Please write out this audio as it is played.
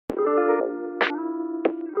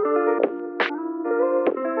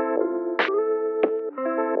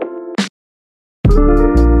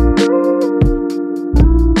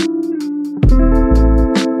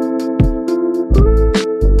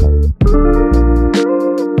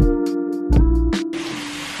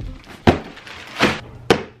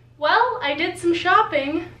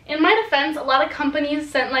companies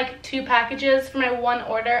sent like 2 packages for my one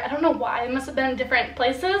order. I don't know why. It must have been in different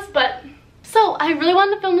places, but... So, I really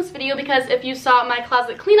wanted to film this video because if you saw my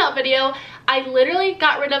closet clean out video, I literally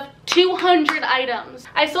got rid of 200 items.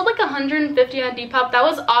 I sold like 150 on Depop. That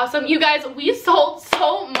was awesome. You guys, we sold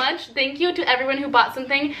so much. Thank you to everyone who bought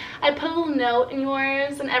something. I put a little note in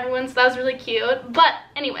yours and everyone's, so that was really cute. But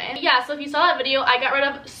anyway, yeah, so if you saw that video, I got rid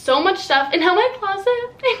of so much stuff, and now my closet,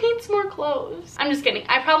 it needs more clothes. I'm just kidding.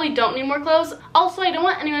 I probably don't need more clothes. Also, I don't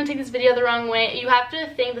want anyone to take this video the wrong way. You have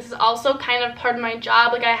to think this is also kind of part of my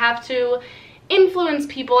job. Like, I have to influence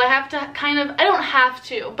people. I have to kind of, I don't have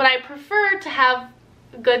to, but I prefer to have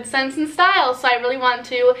good sense and style, so I really want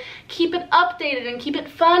to keep it updated and keep it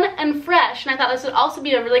fun and fresh. And I thought this would also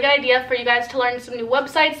be a really good idea for you guys to learn some new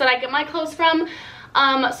websites that I get my clothes from,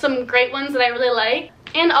 some great ones that I really like.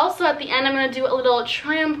 And also at the end, I'm going to do a little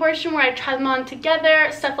try-on portion where I try them on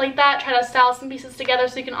together, stuff like that, try to style some pieces together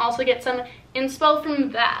so you can also get some inspo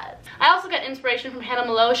from that. I also got inspiration from Hannah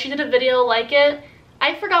Malo. She did a video like it.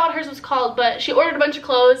 I forgot what hers was called, but she ordered a bunch of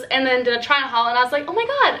clothes and then did a try-on haul, and I was like, oh my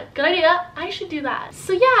god, good idea, I should do that.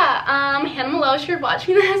 So yeah, Hannah Malo, if you're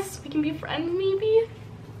watching this, we can be friends maybe?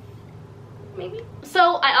 Maybe?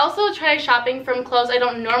 So I also try shopping from clothes I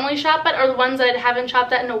don't normally shop at, or the ones that I haven't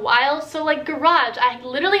shopped at in a while. So like Garage, I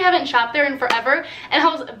literally haven't shopped there in forever, and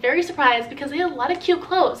I was very surprised because they had a lot of cute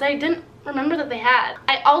clothes that I didn't remember that they had.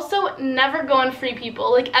 I also never go on Free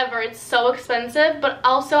People, like ever. It's so expensive, but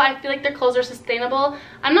also I feel like their clothes are sustainable.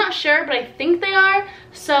 I'm not sure, but I think they are,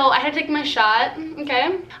 so I had to take my shot,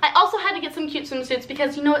 okay? I also had to get some cute swimsuits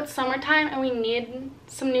because, you know, it's summertime and we need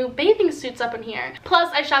some new bathing suits up in here.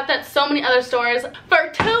 Plus, I shopped at so many other stores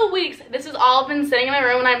for 2 weeks. This has all been sitting in my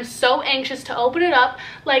room and I'm so anxious to open it up.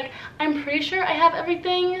 Like, I'm pretty sure I have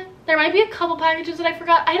everything. There might be a couple packages that I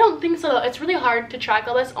forgot. I don't think so though. It's really hard to track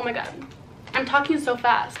all this. Oh my god. I'm talking so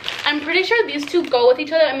fast. I'm pretty sure these two go with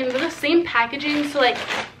each other. I mean, they're the same packaging, so like,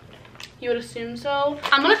 you would assume so.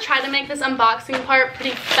 I'm gonna try to make this unboxing part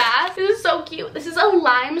pretty fast. This is so cute. This is a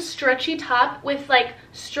lime stretchy top with like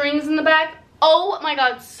strings in the back. Oh my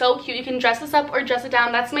god, so cute. You can dress this up or dress it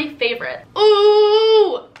down. That's my favorite.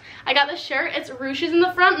 Ooh! I got this shirt. It's ruches in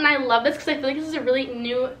the front, and I love this because I feel like this is a really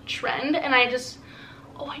new trend, and I just,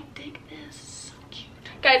 oh, I dig this.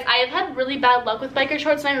 Guys, I have had really bad luck with biker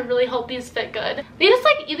shorts, and I really hope these fit good. They just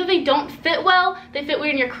like, either they don't fit well, they fit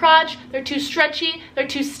weird in your crotch, they're too stretchy, they're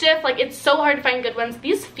too stiff. Like, it's so hard to find good ones.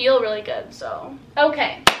 These feel really good, so.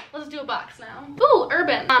 Okay, let's do a box now. Ooh,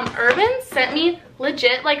 Urban. Urban sent me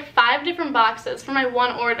legit like 5 different boxes for my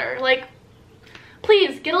one order. Like,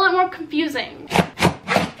 please, get a little more confusing.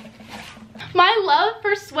 My love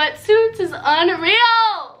for sweatsuits is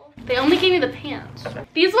unreal. They only gave me the pants.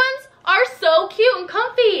 These ones are so cute and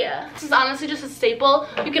comfy. This is honestly just a staple.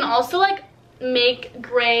 You can also like make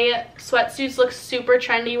gray sweatsuits look super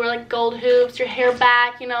trendy, where like gold hoops, your hair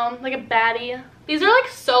back, you know, like a baddie. These are like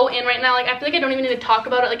so in right now. Like, I feel like I don't even need to talk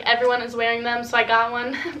about it. Like, everyone is wearing them, so I got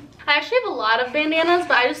one. I actually have a lot of bandanas,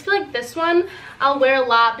 but I just feel like this one I'll wear a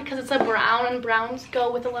lot because it's a brown, and browns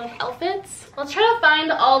go with a lot of outfits. Let's try to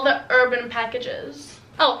find all the Urban packages.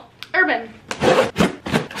 Oh, Urban.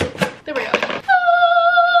 There we go.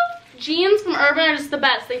 Jeans from Urban are just the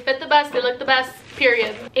best. They fit the best, they look the best,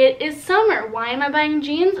 period. It is summer. Why am I buying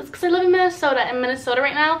jeans? It's because I live in Minnesota. In Minnesota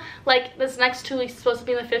right now, like, this next 2 weeks is supposed to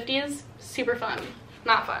be in the 50s. Super fun.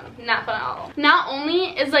 Not fun. Not fun at all. Not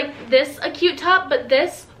only is like this a cute top, but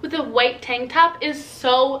this with a white tank top is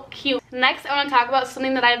so cute. Next, I want to talk about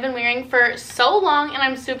something that I've been wearing for so long, and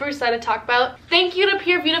I'm super excited to talk about. Thank you to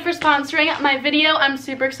Pura Vida for sponsoring my video. I'm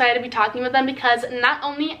super excited to be talking with them because not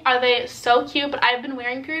only are they so cute, but I've been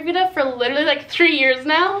wearing Pura Vida for literally like 3 years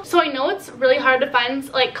now. So I know it's really hard to find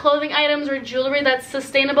like clothing items or jewelry that's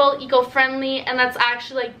sustainable, eco-friendly, and that's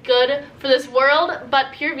actually like good for this world,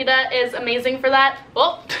 but Pura Vida is amazing for that.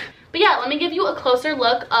 Oh. But yeah, let me give you a closer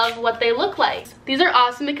look of what they look like. These are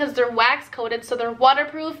awesome because they're wax coated, so they're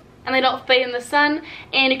waterproof and they don't fade in the sun,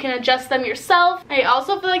 and you can adjust them yourself. I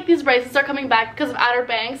also feel like these bracelets are coming back because of Outer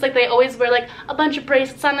Banks. Like, they always wear like a bunch of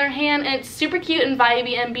bracelets on their hand, and it's super cute and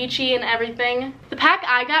vibey and beachy and everything. The pack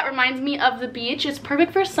I got reminds me of the beach. It's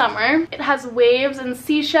perfect for summer. It has waves and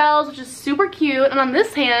seashells, which is super cute. And on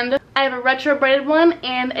this hand, I have a retro braided one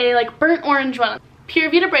and a like burnt orange one. Pura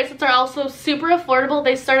Vida bracelets are also super affordable.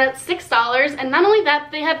 They start at $6, and not only that,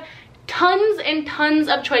 they have tons and tons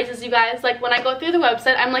of choices, you guys. Like, when I go through the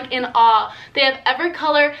website, I'm like in awe. They have every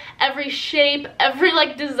color, every shape, every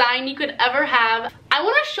like design you could ever have. I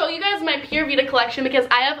want to show you guys my Pura Vida collection because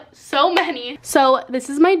I have so many. So this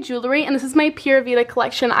is my jewelry, and this is my Pura Vida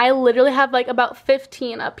collection. I literally have like about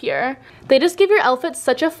 15 up here. They just give your outfit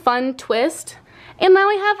such a fun twist. And now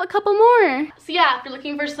I have a couple more. So yeah, if you're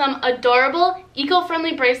looking for some adorable,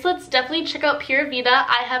 eco-friendly bracelets, definitely check out Pura Vida.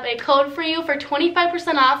 I have a code for you for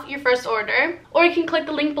 25% off your first order. Or you can click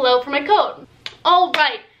the link below for my code. All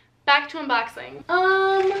right, back to unboxing.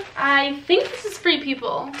 I think this is Free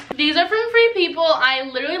People. These are from Free People. I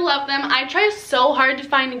literally love them. I try so hard to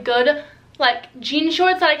find good like jean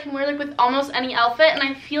shorts that I can wear like with almost any outfit, and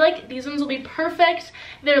I feel like these ones will be perfect.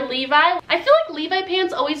 They're Levi. I feel like Levi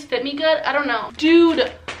pants always fit me good. I don't know.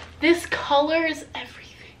 Dude, this color is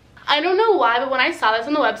everything. I don't know why, but when I saw this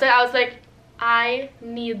on the website, I was like, I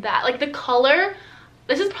need that. Like the color,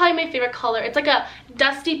 this is probably my favorite color. It's like a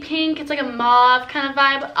dusty pink. It's like a mauve kind of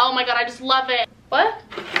vibe. Oh my god, I just love it. What?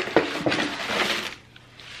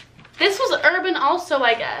 This was Urban also,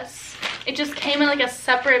 I guess. It just came in like a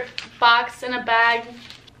separate box in a bag.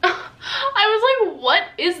 I was like, what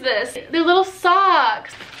is this? They're little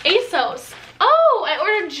socks. ASOS. Oh, I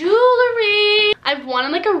ordered jewelry. I've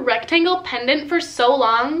wanted like a rectangle pendant for so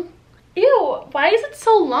long. Ew, why is it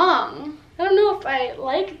so long? I don't know if I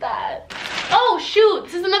like that. Oh shoot,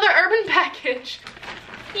 this is another Urban package.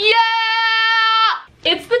 Yeah!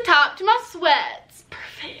 It's the top to my sweats.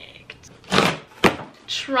 Perfect.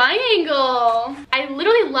 Triangle. I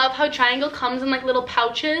literally love how Triangle comes in like little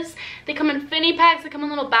pouches. They come in fanny packs, they come in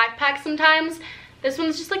little backpacks sometimes. This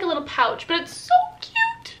one's just like a little pouch, but it's so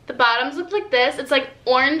cute. The bottoms look like this. It's like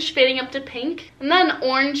orange fading up to pink, and then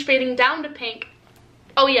orange fading down to pink.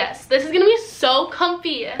 Oh yes, this is gonna be so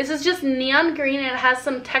comfy. This is just neon green and it has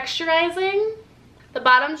some texturizing. The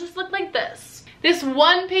bottoms just look like this. This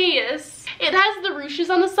one piece, it has the ruches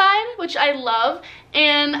on the side, which I love.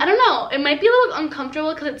 And I don't know, it might be a little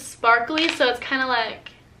uncomfortable because it's sparkly, so it's kind of like,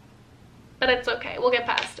 but it's okay, we'll get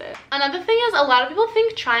past it. Another thing is, a lot of people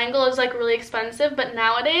think Triangle is like really expensive, but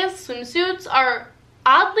nowadays swimsuits are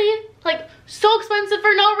oddly like so expensive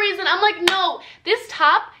for no reason. I'm like, no, this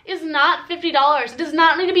top is not $50. It does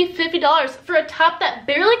not need to be $50 for a top that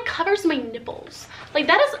barely covers my nipples. Like,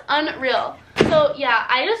 that is unreal. So yeah,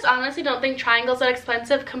 I just honestly don't think Triangle's that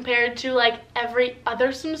expensive compared to like every other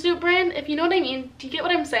swimsuit brand, if you know what I mean. Do you get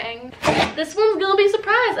what I'm saying? This one's gonna be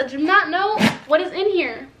surprised. I do not know what is in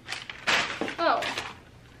here. Oh.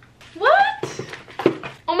 What?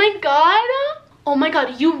 Oh my god. Oh my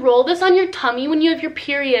god, you roll this on your tummy when you have your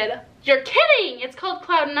period. You're kidding! It's called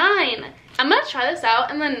Cloud 9. I'm gonna try this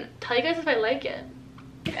out and then tell you guys if I like it.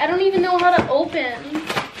 I don't even know how to open.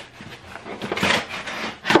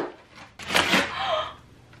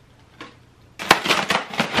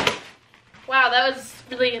 Wow, that was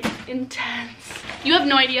really intense. You have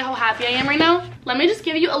no idea how happy I am right now. Let me just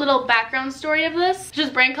give you a little background story of this. It's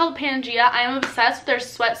just a brand called Pangea. I am obsessed with their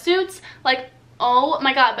sweatsuits. Like, oh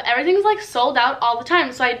my god, but everything's like sold out all the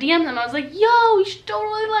time. So I DM'd them. I was like, yo, you should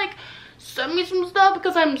totally like send me some stuff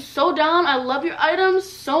because I'm so down. I love your items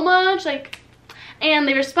so much. Like, and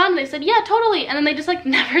they responded. They said, yeah, totally. And then they just like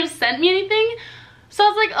never sent me anything. So I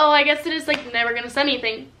was like, oh, I guess they're just like never gonna send me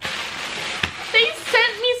anything. They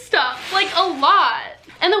sent me stuff, like a lot.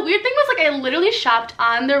 And the weird thing was like I literally shopped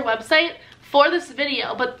on their website for this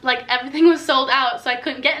video, but like everything was sold out, so I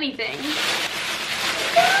couldn't get anything.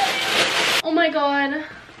 Oh my god.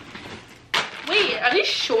 Wait, are these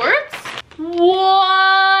shorts?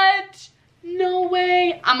 What? No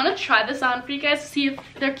way. I'm gonna try this on for you guys to see if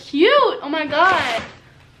they're cute. Oh my god.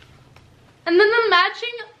 And then the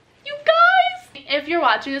matching, you guys. If you're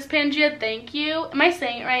watching this, Pangea, thank you. Am I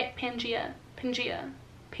saying it right? Pangea. Pangea.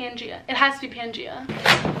 Pangea. It has to be Pangea.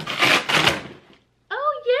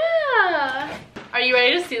 Oh yeah. Are you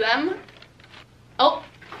ready to see them? Oh.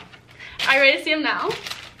 Are you ready to see them now?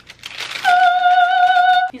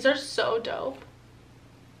 Ah! These are so dope.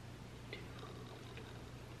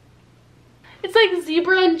 It's like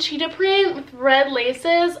zebra and cheetah print with red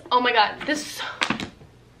laces. Oh my god, this.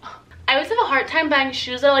 I always have a hard time buying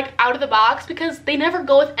shoes that are like out of the box because they never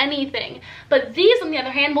go with anything. But these, on the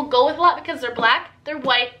other hand, will go with a lot because they're black, they're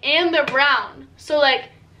white, and they're brown. So like,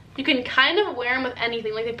 you can kind of wear them with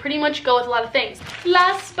anything. Like, they pretty much go with a lot of things.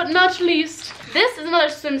 Last but not least, this is another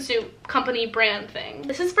swimsuit company brand thing.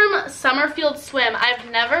 This is from Summerfield Swim.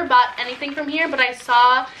 I've never bought anything from here, but I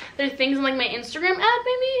saw their things in like my Instagram ad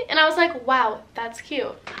maybe, and I was like, wow, that's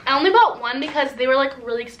cute. I only bought one because they were like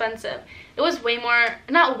really expensive. It was way more,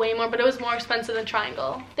 not way more, but it was more expensive than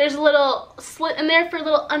Triangle. There's a little slit in there for a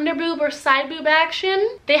little under boob or side boob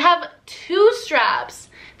action. They have 2 straps.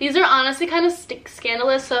 These are honestly kind of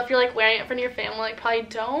scandalous, so if you're like wearing it in front of your family, like probably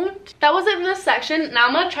don't. That was it for this section. Now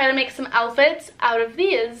I'm gonna try to make some outfits out of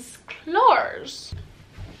these clothes.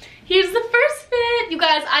 Here's the first fit. You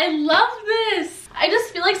guys, I love this. I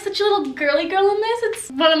just feel like such a little girly girl in this. It's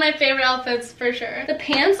one of my favorite outfits for sure. The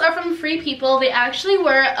pants are from Free People. They actually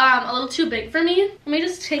were a little too big for me. Let me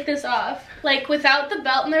just take this off. Like without the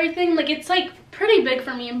belt and everything, like it's like pretty big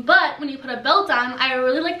for me, but when you put a belt on, I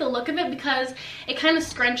really like the look of it because it kind of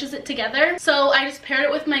scrunches it together. So I just paired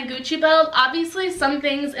it with my Gucci belt. Obviously some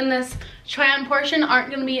things in this try on portion aren't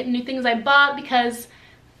gonna be new things I bought because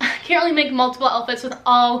I can't really make multiple outfits with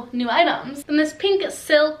all new items. And this pink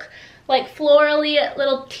silk like florally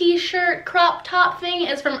little t-shirt crop top thing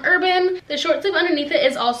is from Urban. The short sleeve underneath it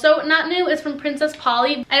is also not new. It's from Princess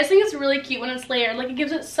Polly. I just think it's really cute when it's layered. Like it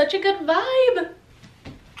gives it such a good vibe.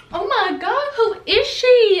 Oh my god, who is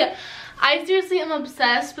she? I seriously am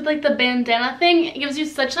obsessed with like the bandana thing. It gives you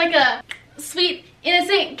such like a sweet,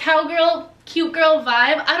 innocent cowgirl, cute girl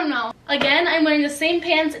vibe. I don't know. Again, I'm wearing the same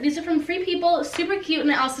pants. These are from Free People, super cute.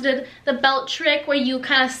 And I also did the belt trick where you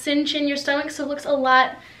kind of cinch in your stomach so it looks a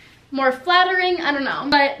lot more flattering. I don't know.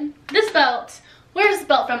 But this belt, where's the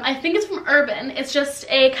belt from? I think it's from Urban. It's just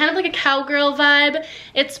a kind of like a cowgirl vibe.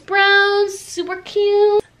 It's brown, super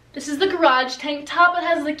cute. This is the Garage tank top. It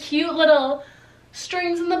has the cute little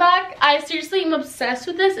strings in the back. I seriously am obsessed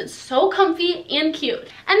with this. It's so comfy and cute.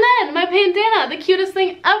 And then my bandana, the cutest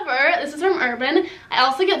thing ever. This is from Urban. I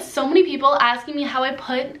also get so many people asking me how I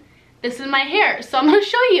put this in my hair, so I'm gonna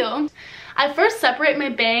show you. I first separate my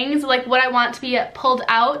bangs, like what I want to be pulled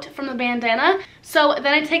out from the bandana. So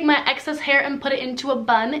then I take my excess hair and put it into a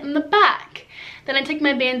bun in the back. Then I take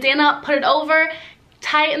my bandana, put it over,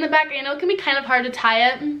 tie it in the back. I know it can be kind of hard to tie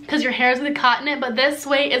it because your hair is gonna caught in it, but this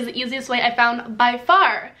way is the easiest way I found by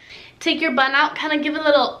far. Take your bun out, kind of give it a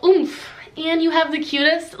little oomph, and you have the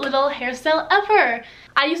cutest little hairstyle ever.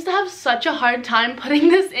 I used to have such a hard time putting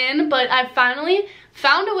this in, but I finally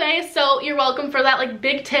found a way, so you're welcome for that like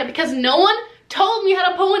big tip because no one told me how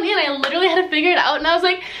to put one in. I literally had to figure it out, and I was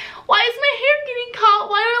like, why is my hair getting caught?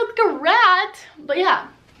 Why do I look like a rat? But yeah.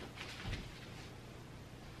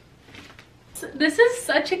 This is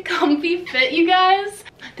such a comfy fit, you guys.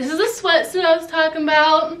 This is a sweatsuit I was talking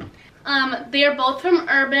about. They are both from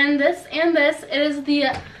Urban, this and this. It is the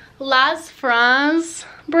Las Franz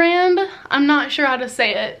brand. I'm not sure how to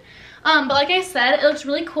say it. But like I said, it looks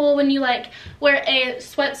really cool when you like wear a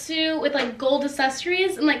sweatsuit with like gold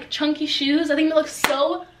accessories and like chunky shoes. I think it looks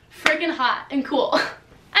so freaking hot and cool.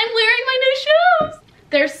 I'm wearing my new shoes.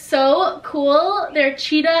 They're so cool. They're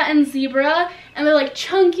cheetah and zebra and they're like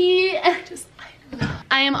chunky and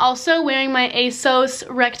I am also wearing my ASOS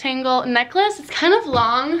rectangle necklace. It's kind of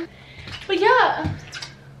long, but yeah.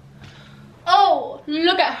 Oh,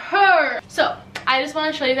 look at her. So I just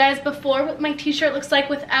want to show you guys before what my t-shirt looks like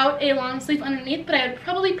without a long sleeve underneath, but I would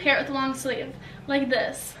probably pair it with a long sleeve like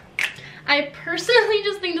this. I personally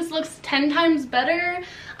just think this looks 10 times better.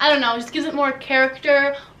 I don't know, it just gives it more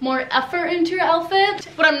character, more effort into your outfit.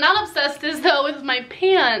 What I'm not obsessed is though with my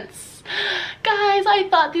pants. Guys, I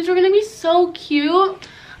thought these were gonna be so cute.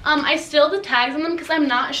 I still have the tags on them because I'm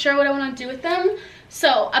not sure what I want to do with them.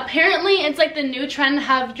 So apparently it's like the new trend to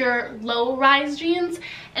have your low-rise jeans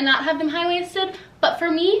and not have them high-waisted. But for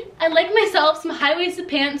me, I like myself some high-waisted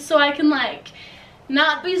pants so I can like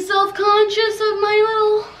not be self-conscious of my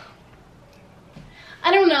little,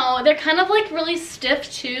 I don't know, they're kind of like really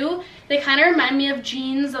stiff too. They kind of remind me of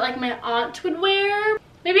jeans that like my aunt would wear.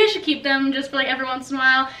 Maybe I should keep them just for like every once in a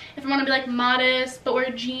while if I want to be like modest but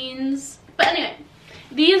wear jeans. But anyway,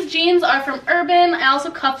 these jeans are from Urban. I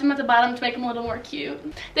also cuffed them at the bottom to make them a little more cute.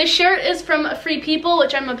 This shirt is from Free People,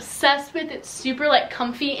 which I'm obsessed with. It's super like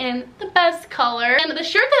comfy and the best color. And the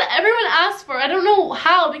shirt that everyone asked for, I don't know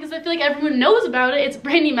how because I feel like everyone knows about it. It's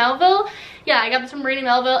Brandy Melville. Yeah, I got this from Brandy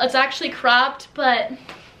Melville. It's actually cropped, but you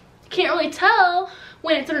can't really tell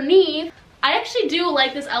when it's underneath. I actually do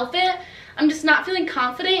like this outfit. I'm just not feeling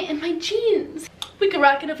confident in my jeans. We could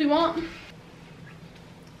rock it if we want.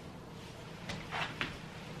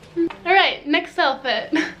 Alright, next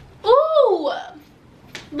outfit. Ooh!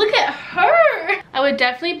 Look at her! I would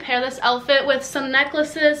definitely pair this outfit with some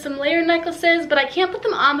necklaces, some layered necklaces, but I can't put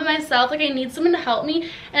them on by myself. Like, I need someone to help me,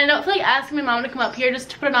 and I don't feel like asking my mom to come up here just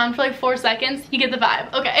to put it on for like 4 seconds. You get the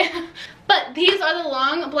vibe, okay? But these are the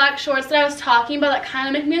long black shorts that I was talking about that kind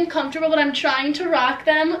of make me uncomfortable, but I'm trying to rock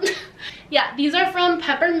them. Yeah, these are from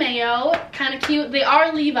Pepper Mayo. Kind of cute. They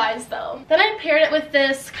are Levi's though. Then I paired it with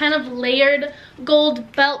this kind of layered gold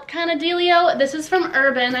belt kind of dealio. This is from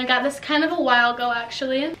Urban. I got this kind of a while ago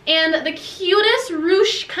actually. And the cutest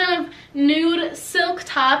ruche kind of nude silk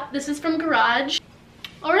top. This is from Garage.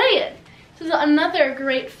 Alright, this is another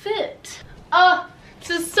great fit. Oh, this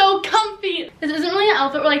is so comfy. This isn't really an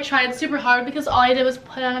outfit where I tried super hard because all I did was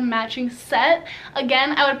put on a matching set.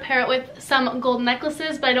 Again, I would pair it with some gold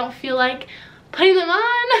necklaces, but I don't feel like putting them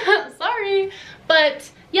on. Sorry. But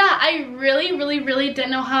yeah, I really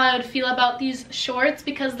didn't know how I would feel about these shorts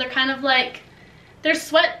because they're kind of like, they're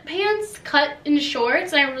sweatpants cut in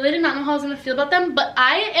shorts, and I really did not know how I was gonna feel about them, but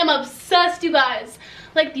I am obsessed, you guys.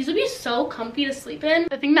 Like, these would be so comfy to sleep in.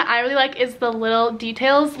 The thing that I really like is the little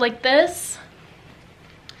details like this.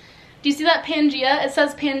 Do you see that Pangea? It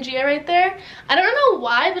says Pangea right there. I don't know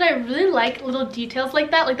why, but I really like little details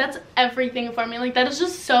like that. Like, that's everything for me. Like, that is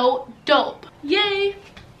just so dope. Yay.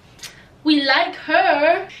 We like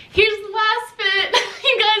her. Here's the last fit.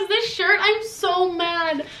 You guys, this shirt, I'm so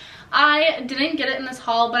mad. I didn't get it in this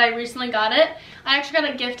haul, but I recently got it. I actually got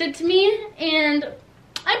it gifted to me, and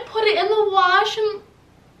I put it in the wash, and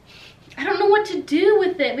I don't know what to do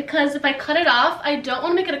with it because if I cut it off, I don't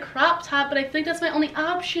want to make it a crop top, but I feel like that's my only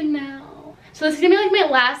option now. So this is gonna be like my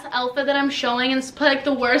last outfit that I'm showing, and it's probably like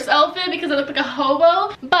the worst outfit because I look like a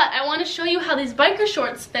hobo. But I want to show you how these biker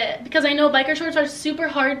shorts fit because I know biker shorts are super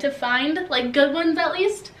hard to find, like good ones at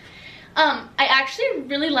least. I actually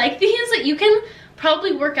really like these. That you can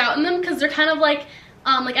probably work out in them because they're kind of like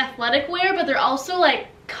athletic wear, but they're also like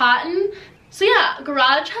cotton. So yeah,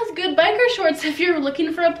 Garage has good biker shorts if you're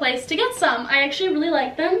looking for a place to get some. I actually really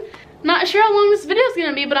like them. Not sure how long this video is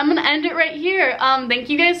gonna be, but I'm gonna end it right here. Thank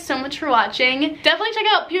you guys so much for watching. Definitely check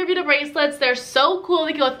out Pure Vida bracelets. They're so cool.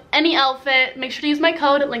 They go with any outfit. Make sure to use my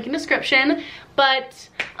code, link in description. But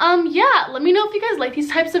yeah, let me know if you guys like these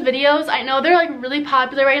types of videos. I know they're like really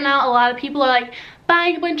popular right now. A lot of people are like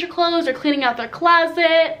buying a bunch of clothes or cleaning out their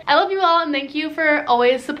closet. I love you all, and thank you for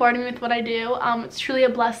always supporting me with what I do. It's truly a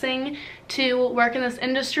blessing to work in this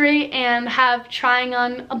industry and have trying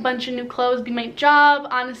on a bunch of new clothes be my job,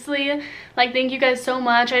 honestly. Like, thank you guys so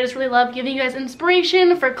much. I just really love giving you guys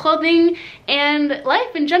inspiration for clothing and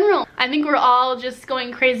life in general. I think we're all just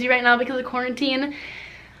going crazy right now because of quarantine.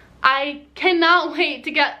 I cannot wait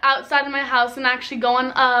to get outside of my house and actually go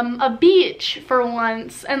on a beach for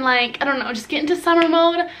once and, like, I don't know, just get into summer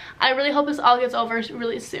mode. I really hope this all gets over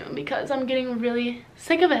really soon because I'm getting really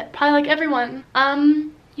sick of it, probably like everyone.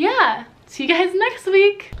 Yeah, see you guys next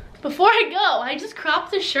week. Before I go, I just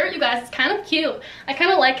cropped this shirt, you guys. It's kind of cute. I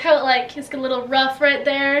kind of like how it like it's a little rough right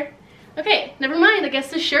there. Okay, never mind. I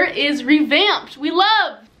guess the shirt is revamped. We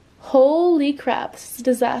love. Holy crap, this is a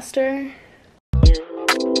disaster.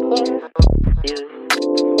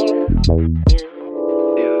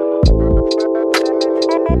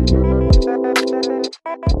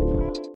 Yeah.